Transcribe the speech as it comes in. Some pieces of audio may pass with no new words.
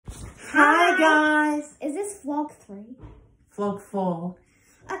guys! Is this vlog 3? Vlog 4.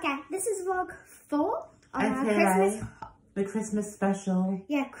 Okay, this is vlog 4 on our Okay, Christmas. the Christmas special.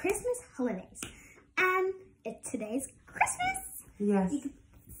 Yeah, Christmas holidays. And today's Christmas. Yes. You can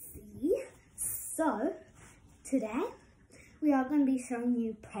see. So, today we are going to be showing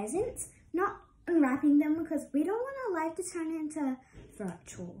you presents, not unwrapping them because we don't want our life to turn into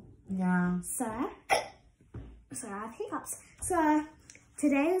virtual. Yeah. So I have hiccups. So,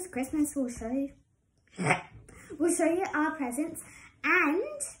 today is Christmas. We'll show you our presents,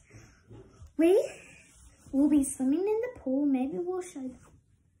 and we will be swimming in the pool. Maybe we'll show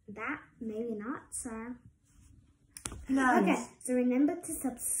that, maybe not. So, Nice. okay. So remember to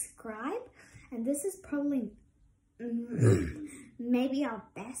subscribe, and this is probably maybe our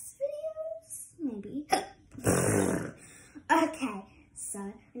best videos. Maybe. Okay.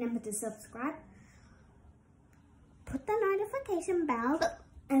 So remember to subscribe, put the notification bell,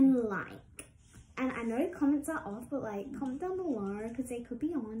 and like. And I know comments are off, but like comment down below because they could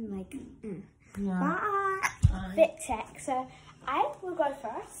be on. Like, Yeah. bye. Fit check. So I will go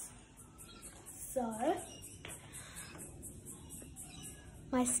first. So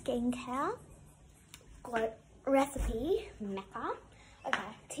my skincare glow recipe Mecca. Okay,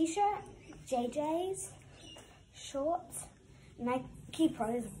 t-shirt JJ's, shorts Nike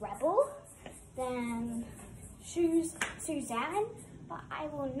Pro's Rebel, then shoes Suzanne, but I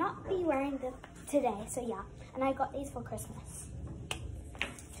will not be wearing them today, so yeah. And I got these for Christmas.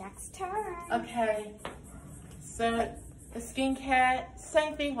 Jack's turn. Okay. So, the skincare,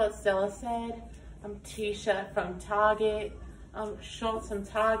 same thing what Stella said. T-shirt from Target, shorts from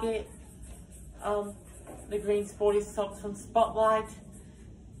Target, the green sporty socks from Spotlight,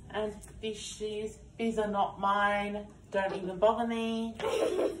 and these shoes, these are not mine, don't even bother me.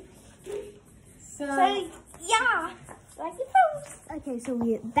 So yeah, like your pose. Okay, so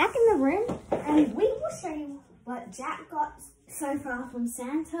we're back in the room, and we will show you what Jack got so far from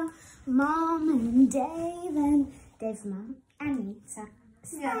Santa, Mom, and Dave, and Dave's mom, and me. So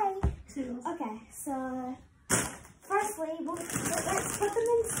stay. Yeah. Okay, so firstly, let's put them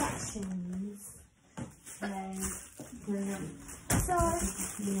in sections. So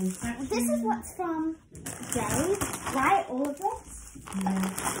this is what's from Dave, right? All of this.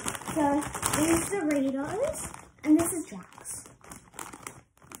 So these Doritos, and this is Jack's.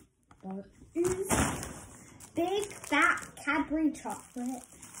 Big fat Cadbury chocolate,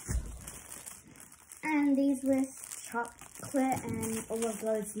 and these with chocolate and all of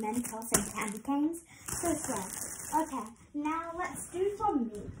those Mentos and candy canes. So it's like, okay, now let's do for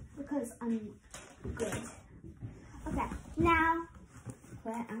me because I'm good. Okay, now,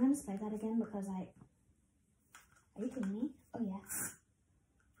 wait, I'm gonna spell that again because are you kidding me? Oh yeah.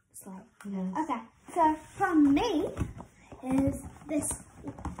 It's like, yes. okay, so from me is this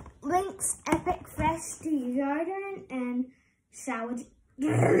Lynx Epic Fresh deodorant and shower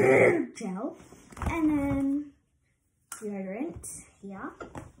gel, and then deodorant here.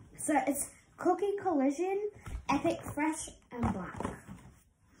 So it's Cookie Collision, Epic Fresh, and Black.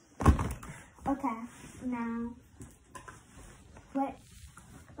 Okay, now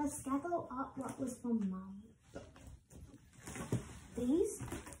let's gather up what was from Mom. These?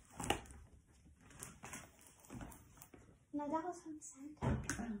 No, that was from Santa.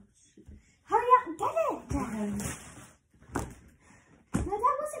 Hurry up, get it! Okay. No,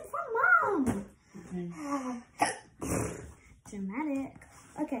 that wasn't from Mom! Okay. Dramatic.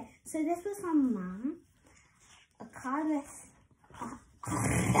 Okay, so this was from Mom. A card with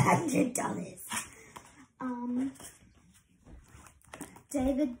 $100.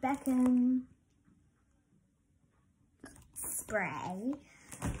 David Beckham spray,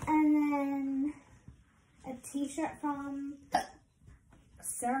 and then a t-shirt from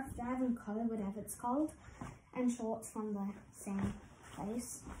Surf Dive and Co, whatever it's called, and shorts from the same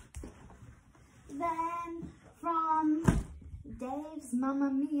place. Then from Dave's Mamma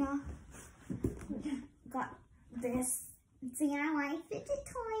Mia, got this DIY fidget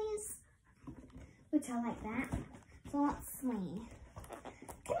toys, which I like that. So let's see.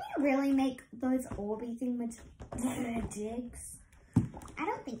 Can you really make those Orby thingamajigs? I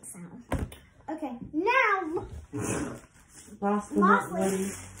don't think so. Okay, now, lastly,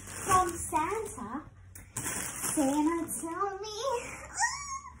 from Santa tell me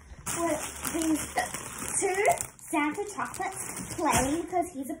these 2 Santa chocolates plain because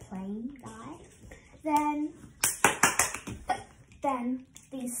he's a plain guy. Then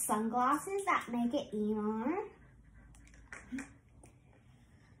these sunglasses that make it emo.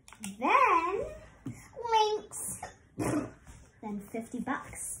 Then Lynx. Then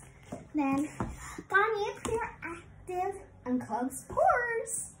 $50. Then Garnier Pure Active Unclogs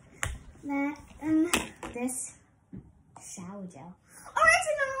Pores. Then this shower gel.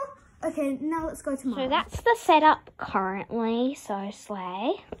 Original! Okay, now let's go to mine. So that's the setup currently, so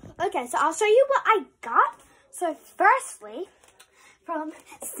slay. Okay, so I'll show you what I got. So firstly, from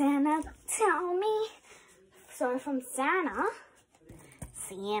Santa Tell Me. So from Santa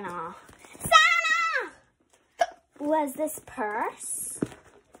was this purse.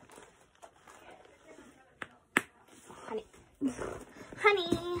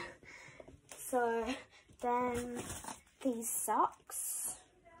 Honey. So then these socks.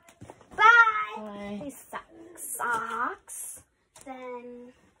 Bye. These socks.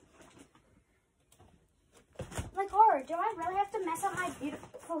 Then, like, oh, do I really have to mess up my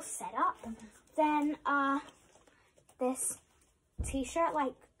beautiful setup? Then, this t-shirt,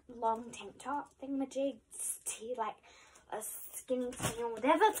 like, long tank top thingamajig, like a skinny tee or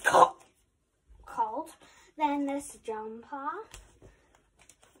whatever it's called. Then this jumper.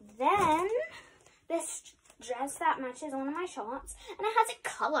 Then this dress that matches one of my shorts, and it has a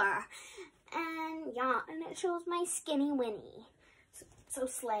color. And yeah, and it shows my skinny Winnie. So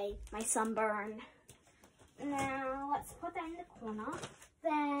slay, my sunburn. Now let's put that in the corner.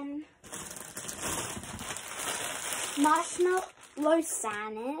 Then marshmallow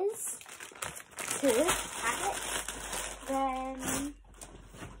Santas, 2 packets.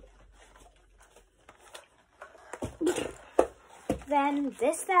 Then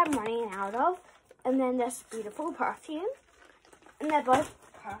this that I'm running out of, and then this beautiful perfume, and they're both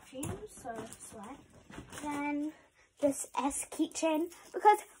perfumes, so slay. Then this S keychain,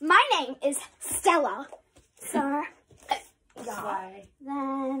 because my name is Stella, so yeah.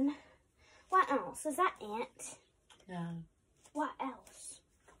 Then what else? Is that it? No. What else?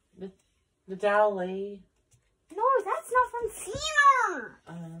 The dolly. No, that's not from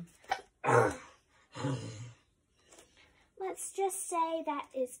Santa. Let's just say that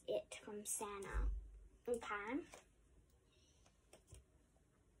is it from Santa. Okay.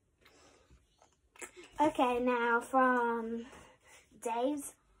 Okay, now from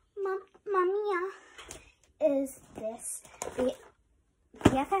Dave's Mamiya is this the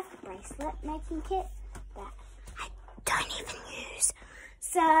BFF bracelet making kit that I don't even use.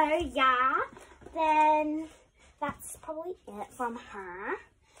 So yeah, then that's probably it from her.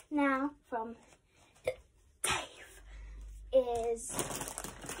 Now from Dave is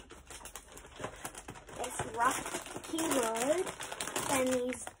this Rocky Road, then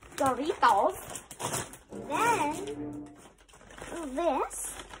these Doritos, then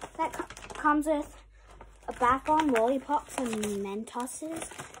this that comes with a back on lollipops and Mentoses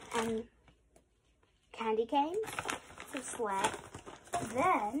and candy canes. It's sled.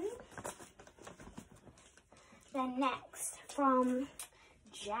 Then next from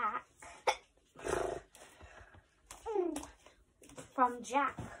Jack. From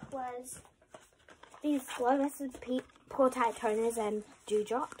Jack was these Glow Recipe Pore Tight Toners and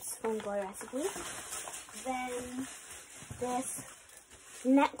Dewdrops from Glow Recipe. Then this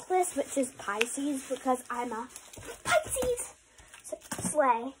necklace, which is Pisces, because I'm a Pisces.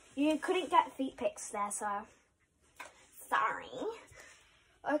 Slay. You couldn't get feet pics there, so sorry.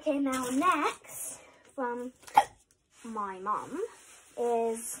 Okay, now next from my mum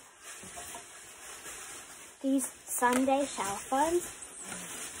is these Sunday shower phones.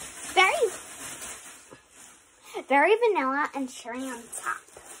 Very vanilla and cherry on top.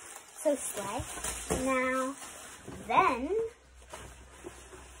 So slay. Now, then,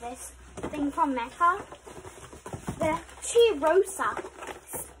 this thing from Mecca, the Chirosa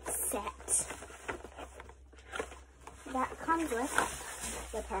set. That comes with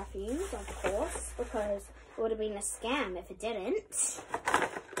the perfumes, of course, because it would have been a scam if it didn't.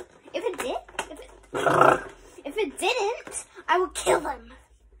 If it didn't, I would kill them.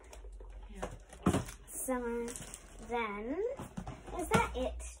 Yeah. So then, is that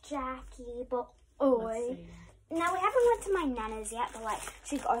it, Jackie? But now we haven't went to my nana's yet, but like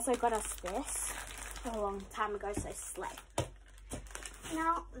she's also got us this a long time ago, so slay.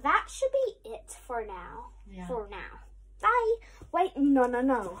 Now that should be it for now. Yeah. For now. Bye. Wait, no.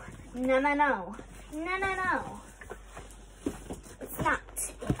 It's not it.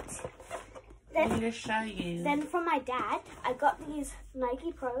 I'm going to show you. Then from my dad, I got these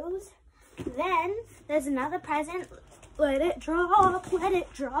Nike Pros. Then there's another present. Let it drop, let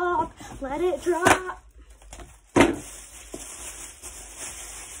it drop, let it drop.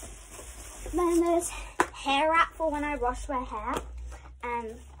 Then there's hair wrap for when I wash my hair.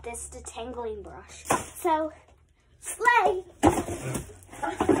 And this detangling brush. So, slay!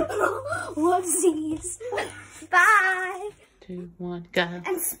 Whoopsies. Bye! 2, 1, go.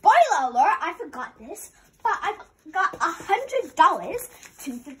 And spoiler alert, I forgot this, but I got $100, $2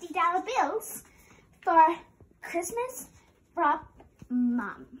 $50 bills for Christmas from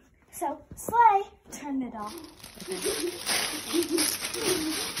Mum. So, Slay, turn it off.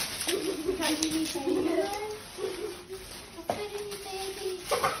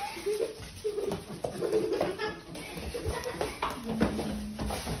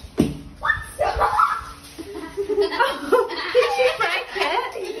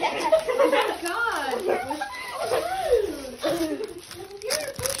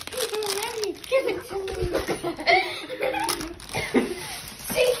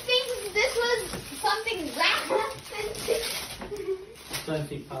 Don't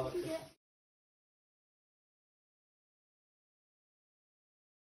think politics.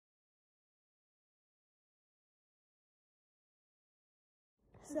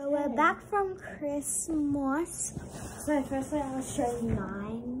 So we're back from Christmas. So firstly I'll show you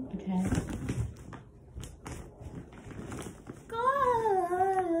mine. Okay. Go!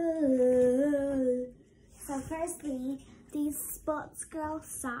 So firstly, these Sports Girl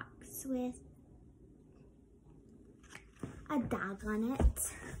socks with a dog on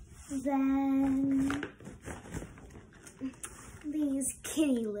it. Then these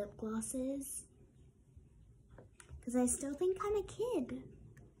kitty lip glosses, because I still think I'm a kid.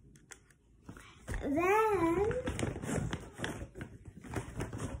 Then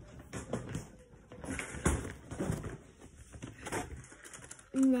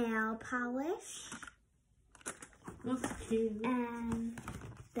nail polish. That's cute. And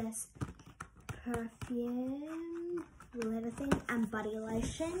this perfume, glitter thing, and body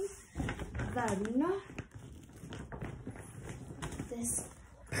lotion. Then this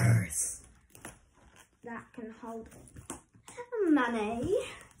purse that can hold money,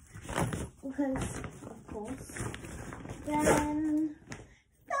 because of course. Then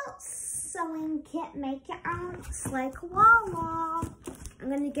felt sewing kit, make your own, Slay Koala. I'm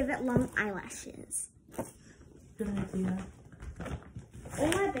gonna give it long eyelashes. Good idea. All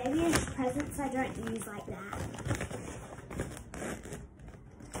my baby presents I don't use like that.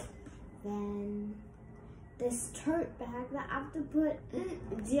 Then this tote bag that I have to put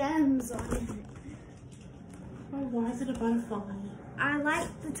gems on it. Oh, why is it a butterfly? I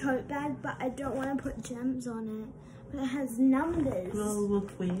like the tote bag, but I don't want to put gems on it. But it has numbers. Will it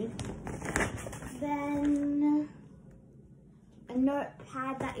look weird? Then a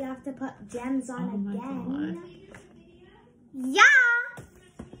notepad that you have to put gems on again. God. Yeah!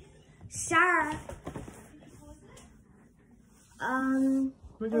 Sure.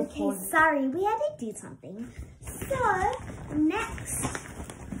 Okay, sorry, we had to do something. So, next,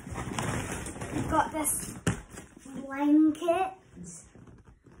 we've got this blanket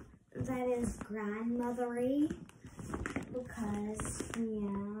that is grandmothery, because,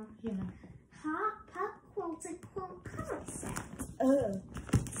 Yeah. hot pup quilted quilt cover set. Oh,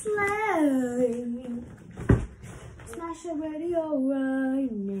 slay! Smash the radio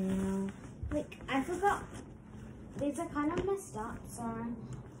right now. Like, I forgot. These are kind of messed up, so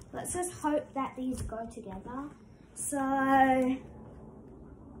let's just hope that these go together. So,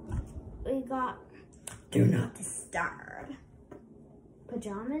 we got Do Not Disturb.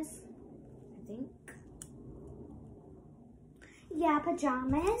 Pajamas, I think. Yeah,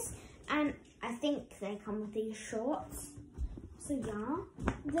 pajamas. And I think they come with these shorts. So, yeah.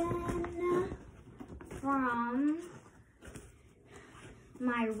 Then, from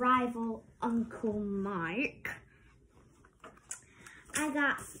my rival Uncle Mike, I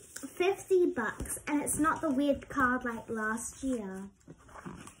got $50, and it's not the weird card like last year.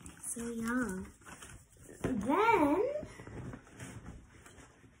 So yeah. Then,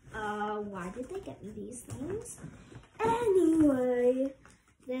 why did they get me these things? Anyway,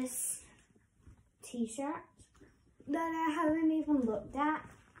 this t-shirt that I haven't even looked at.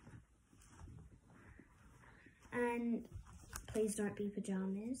 And please don't be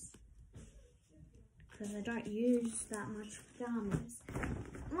pajamas, because I don't use that much pajamas.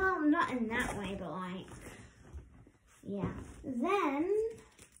 Well, not in that way, but like, yeah. Then,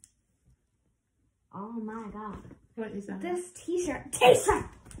 oh my god. What is that? This t-shirt.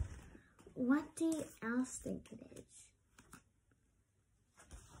 What do you else think it is?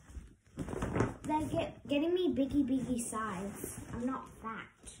 They're getting me biggie sides. I'm not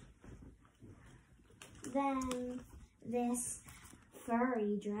fat. Then this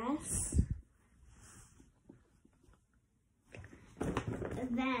furry dress.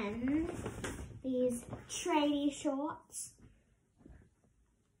 Then these tradie shorts.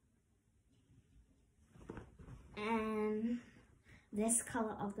 And this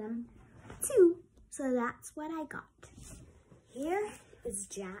color of them too. So that's what I got. Here is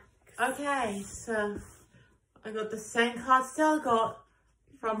Jack. Okay, so I got the same card Stella got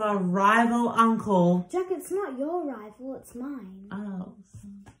from a rival uncle. Jack, it's not your rival, it's mine. Oh.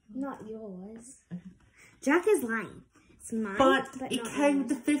 Not yours. Jack is lying. It's mine, But it not came yours.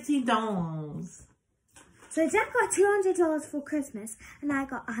 with the $50. So Jack got $200 for Christmas, and I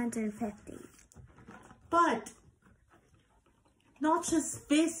got $150. But not just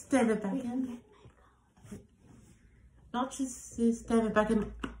this David Beckham. Not just this David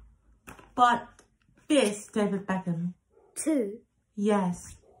Beckham, but this David Beckham. 2.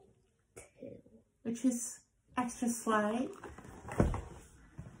 Yes. 2. Which is extra slide.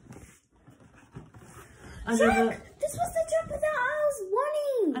 Jack, this was the jumper that I was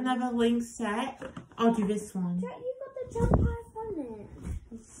wanting. Another link set. I'll do this one. Jack, you got the jumper I wanted.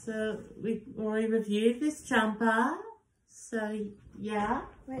 So we already reviewed this jumper. So yeah.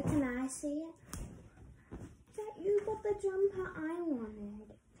 Wait, can I see it? Jack, you got the jumper I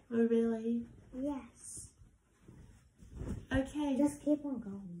wanted. Oh really? Yes. Okay. Just keep on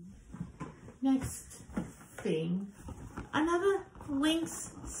going. Next thing. Another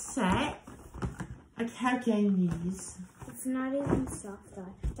links set. I can't game these. It's not even soft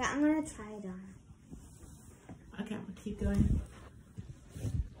though. Jack, I'm gonna try it on. Okay, we'll keep going.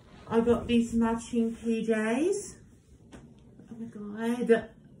 I got these matching PJs. Oh my god.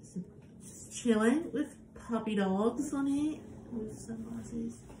 Just chilling with puppy dogs on it. With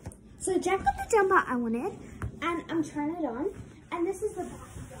sunglasses. So Jack got the jumper I wanted, and I'm trying it on. And this is the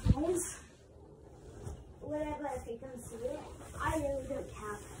back, guys. Whatever, if you can see it. I really don't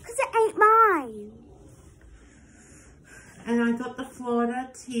care. Because it ain't mine. And I got the Florida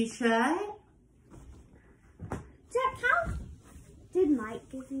t-shirt. Jack, how did Mike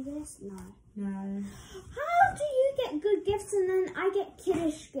give you this? No. No. How do you get good gifts and then I get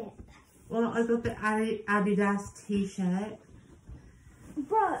kiddish gifts? Well, I got the Adidas t-shirt.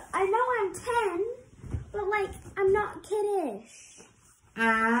 Bro, I know I'm 10, but like, I'm not kiddish.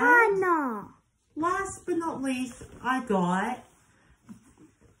 I'm And not. last but not least, I got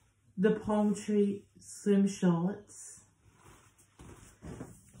the palm tree swim shorts.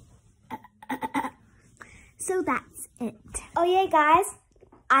 So that's it. Oh yeah, guys.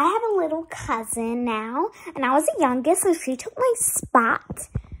 I have a little cousin now, and I was the youngest, so she took my spot.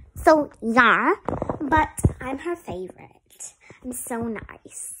 So yeah, but I'm her favorite. I'm so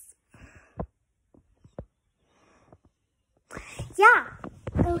nice. Yeah.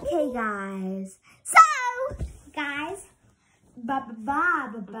 Okay, guys. So, guys, bye.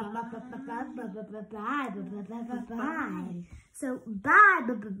 So bye.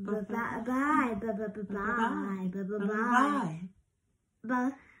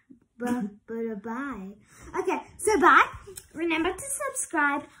 Bye. Okay, so bye. Remember to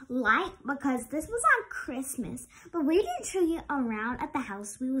subscribe, like, because this was on Christmas, but we didn't show you around at the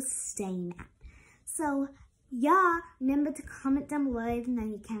house we were staying at. So, yeah, remember to comment down below, even though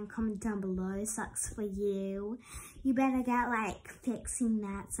you can't comment down below. It sucks for you. You better get, like, fixing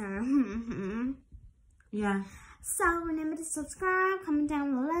that, so, Yeah. So, remember to subscribe, comment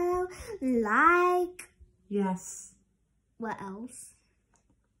down below, like. Yes. What else?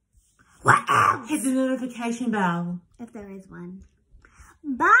 What else? Hit the notification bell. If there is one.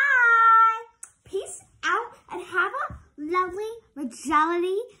 Bye! Peace out and have a lovely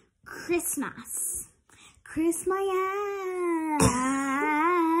majority Christmas. Christmas.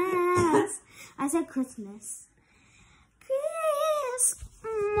 I said Christmas.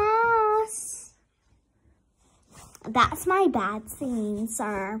 Christmas. That's my bad singing,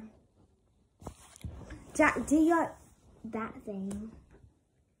 sir. Jack, do your that thing.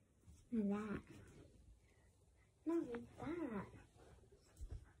 And that. No, that.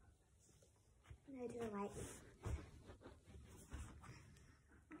 No, do it like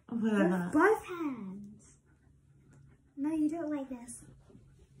Whatever. with both hands. No, you do it like this.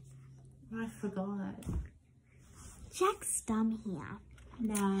 I forgot. Jack's dumb here.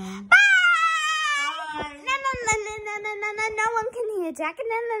 No. Bye! Bye. No one can hear Jack.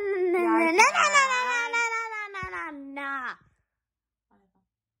 No.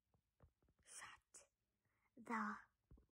 Shut the